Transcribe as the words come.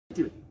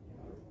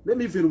Let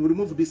me even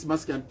remove this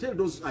mask and tell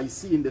those I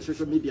see in the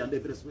social media and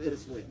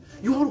elsewhere.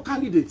 You are all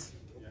candidates.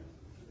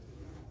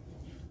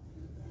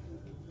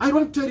 I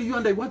want to tell you,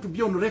 and I want to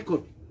be on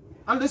record,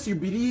 unless you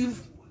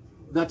believe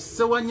that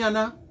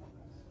Sewanyana,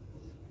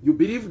 you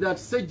believe that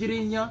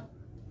Sejirinya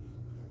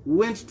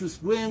went to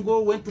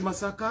Swengo, went to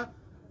Masaka,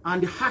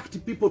 and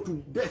hacked people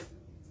to death.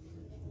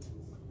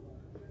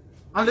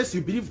 Unless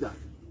you believe that.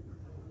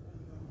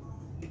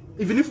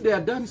 Even if they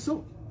are done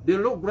so, the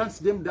law grants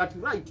them that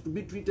right to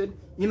be treated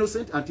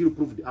innocent until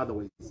proved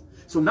otherwise.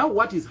 So now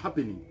what is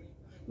happening?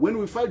 When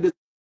we file the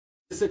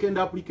second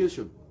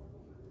application,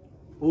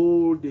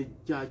 all the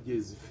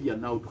judges fear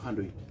now to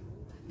handle it.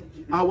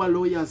 Our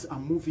lawyers are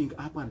moving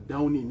up and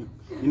down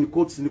in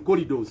courts, in the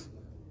corridors.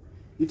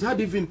 It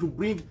had even to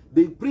bring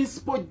the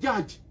principal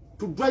judge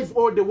to drive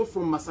all the way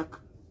from Masaka.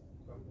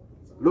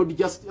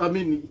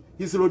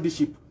 His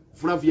lordship,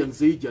 Flavian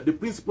Zeija, the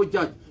principal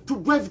judge, to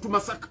drive to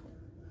Masaka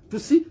to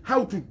see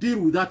how to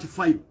deal with that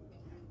file.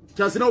 It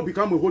has now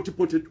become a hot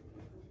potato.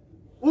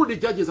 All the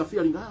judges are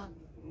fearing,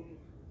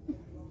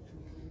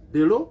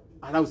 the law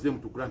allows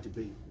them to grant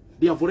bail.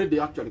 They have already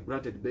actually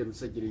granted bail to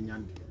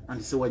Sejirinya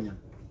and Sewanyana.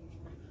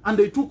 And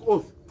they took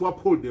oath to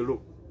uphold the law,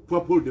 to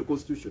uphold the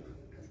constitution.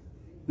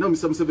 Now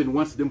Mr. Museveni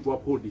wants them to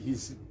uphold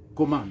his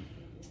command.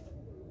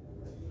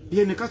 They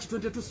are in a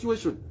catch-22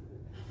 situation.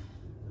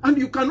 And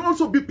you can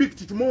also be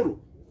picked tomorrow.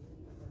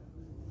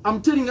 I'm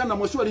telling you and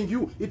I'm assuring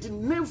you, it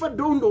never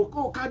dawned or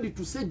occurred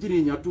to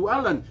Sejirinya, to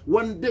Alan,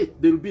 one day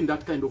they will be in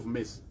that kind of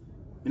mess,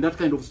 in that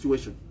kind of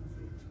situation.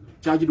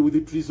 Charged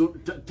with treason,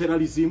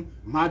 terrorism,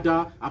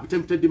 murder,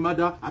 attempted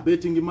murder,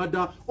 abetting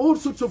murder, all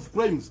sorts of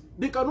crimes.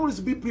 They can always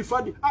be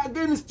preferred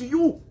against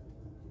you.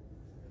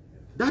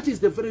 That is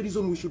the very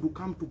reason we should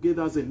come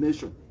together as a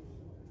nation.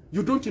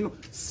 You don't know,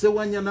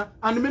 Sewanyana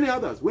and many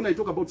others. When I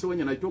talk about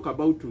Sewanyana, I talk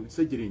about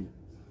Sejirinya.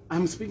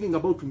 I'm speaking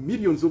about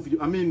millions of,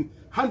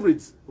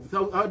 hundreds of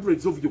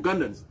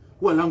Ugandans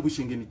who are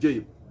languishing in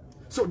jail.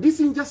 So this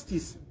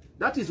injustice,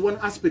 that is one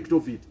aspect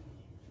of it,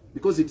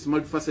 because it's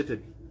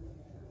multifaceted.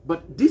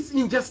 But this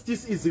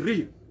injustice is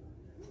real.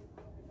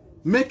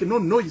 Make no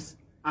noise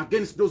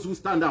against those who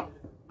stand up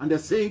and are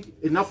saying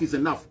enough is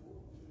enough.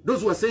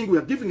 Those who are saying we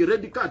are giving a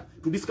red card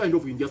to this kind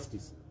of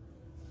injustice.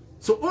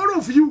 So all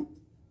of you,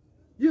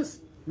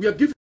 yes, we are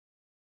giving.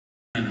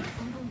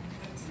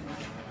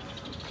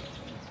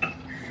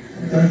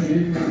 And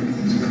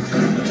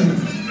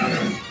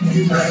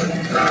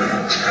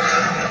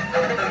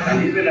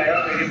even I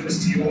have a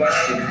request to you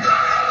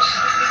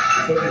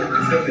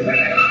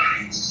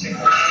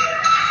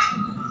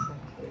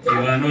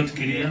you are not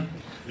clear,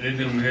 let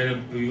them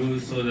help you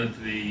so that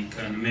they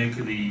can make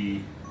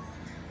the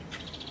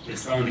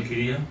sound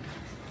clear.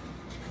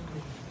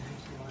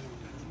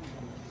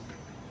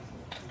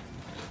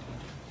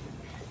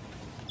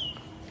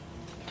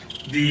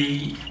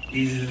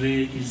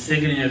 Is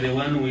Sejirinya the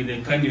one with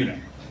the cannula?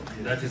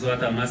 That is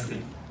what I'm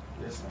asking.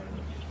 Yes,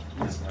 my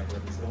God,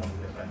 is the one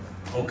with the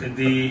cannula. Okay,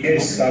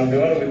 Yes, I'm the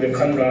one with the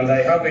cannula, and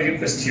I have a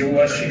request to your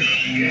worship.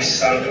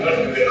 Yes, I'm the one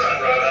with the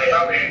cannula, and I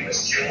have a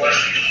request to your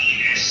worship.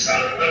 Yes,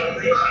 I'm the one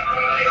with the cannula.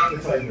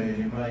 If I may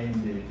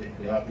remind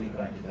the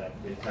applicant that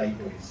the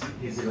title is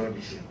His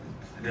Lordship.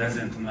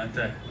 doesn't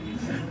matter.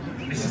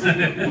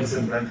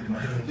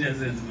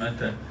 Doesn't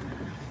matter.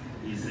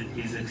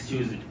 He's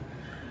excused.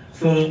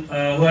 So,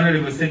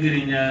 Honorable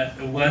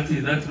Sejirinya, what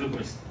is that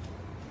request?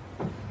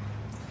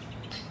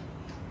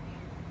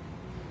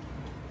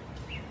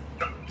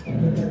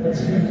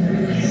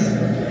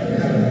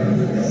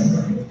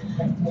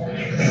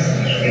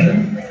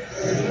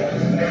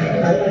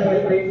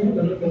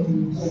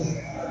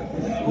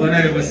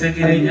 Honorable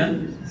Sejirinya.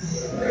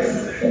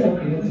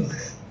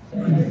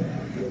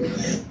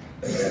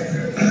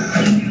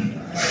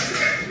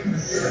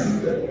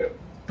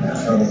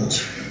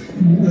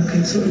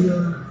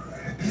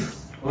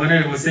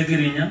 Honorable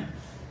Sejirinya.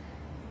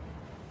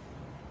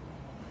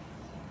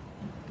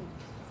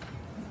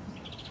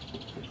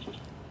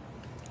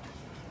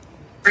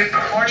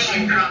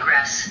 Recording in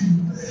progress.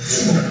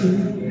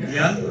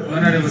 Yeah,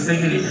 Honorable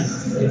Sejirinya.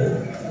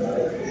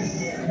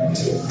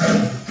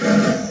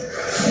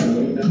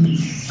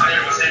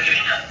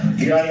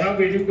 Yeah, I have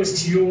a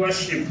request to your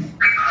worship.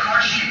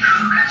 Recording in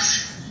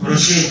progress.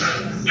 Proceed.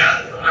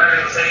 Yeah,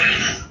 Honorable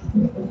Sejirinya.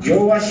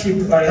 Your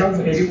worship, I have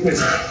a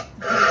request.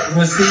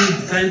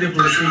 Proceed, kindly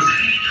proceed.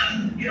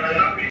 Yeah, I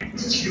have a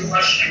request to your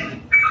worship.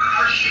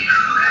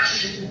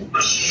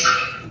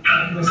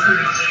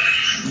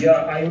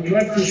 Yeah, I would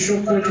like to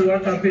show court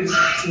what happens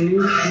to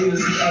you who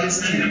is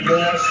arrested, your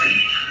worship.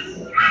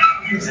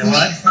 The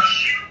what?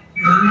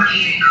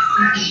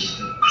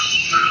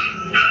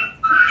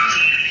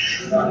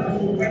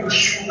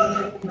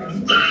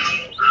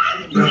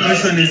 Your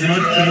question is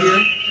not clear.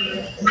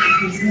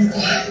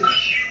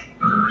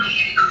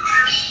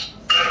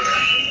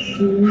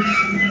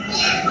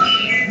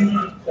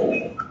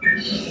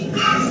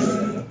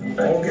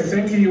 Okay,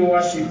 thank you, your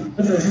worship.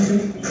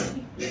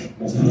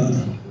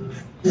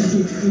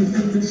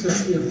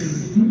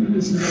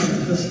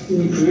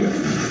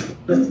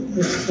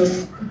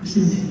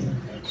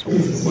 So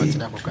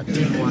kwatira ko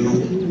katimu wano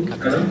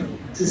katimu.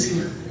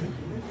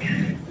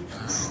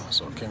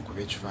 So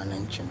kenkuba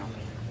ekifaananyi kino.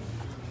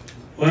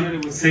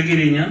 Honorable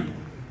Segirinya.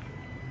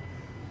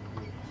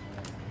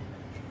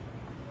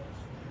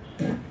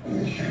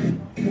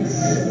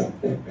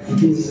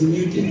 It is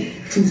muted.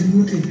 It is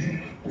muted.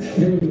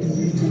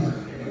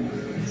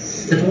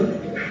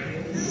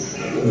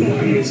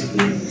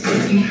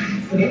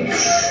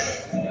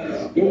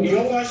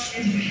 Your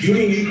worship,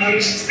 during the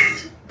arrest,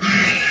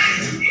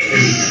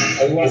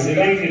 I was a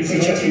very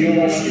teacher to your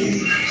worship.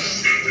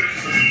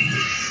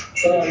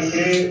 So I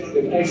pray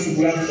the court should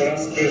grant for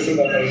us prayer so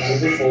that I can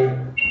go for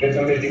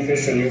better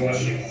medication, your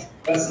worship.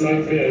 That's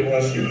my prayer, your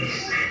worship.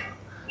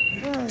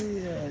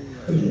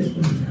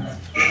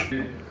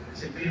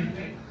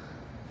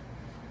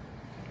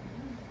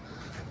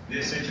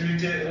 The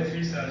security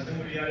officers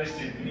who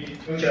arrested me,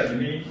 tortured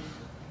me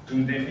to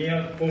the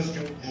near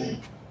postal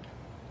room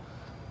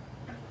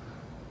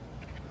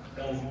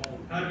of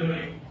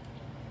handling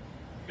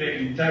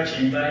the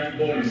touching my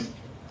boys.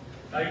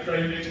 My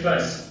private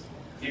verse,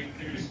 if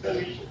you so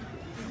wish,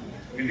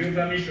 with your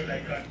permission, I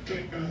can show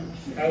you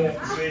how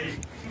I'm saying.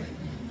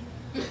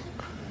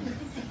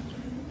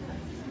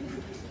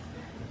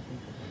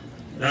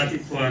 That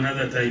is for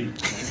another time.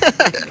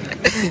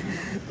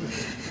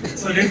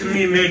 So let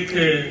me make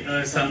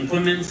some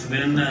comments,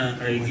 then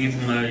I give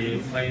my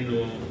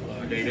final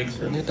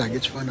direction.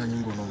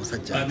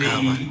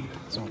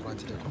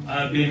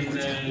 I've been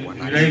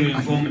very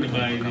informed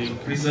by the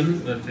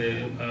prison that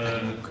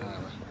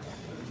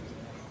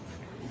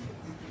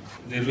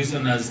the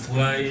reason as to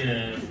why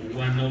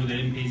one of the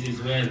MPs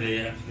is where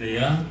they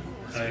are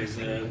is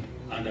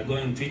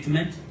undergoing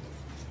treatment.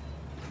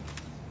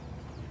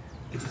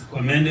 It is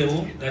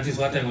commendable. That is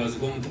what I was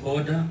going to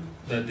order,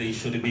 that they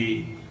should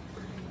be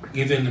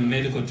given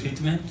medical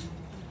treatment.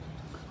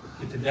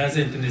 It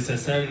doesn't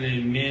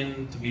necessarily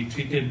mean to be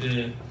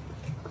treated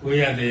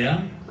where they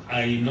are.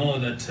 I know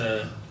that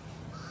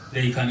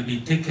they can be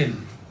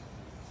taken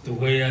to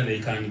where they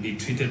can be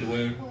treated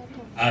well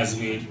as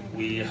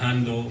we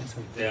handle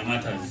their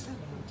matters.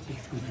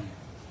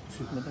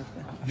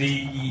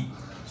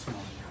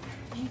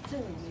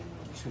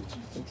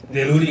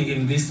 The ruling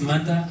in this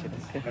matter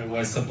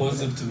was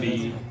supposed to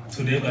be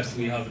today, but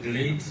we have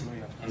delayed,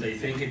 and I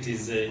think it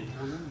is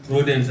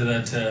prudent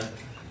that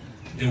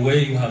the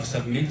way you have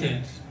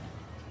submitted,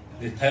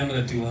 the time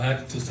that you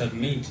had to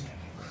submit,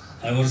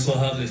 I also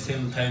have the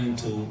same time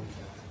to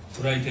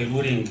write a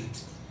ruling.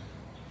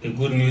 The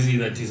good news is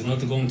that it's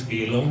not going to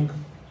be long.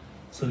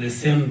 So the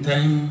same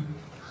time,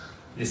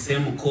 the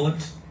same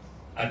court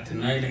at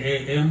 9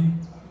 a.m.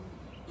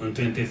 on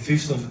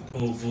 25th of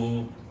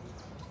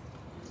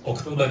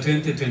October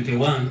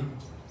 2021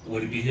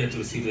 will be here to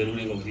receive the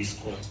ruling of this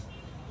court.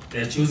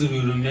 The accused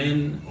will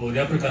remain, or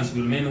the applicants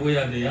will remain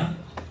where they are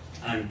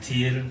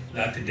until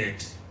that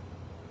date.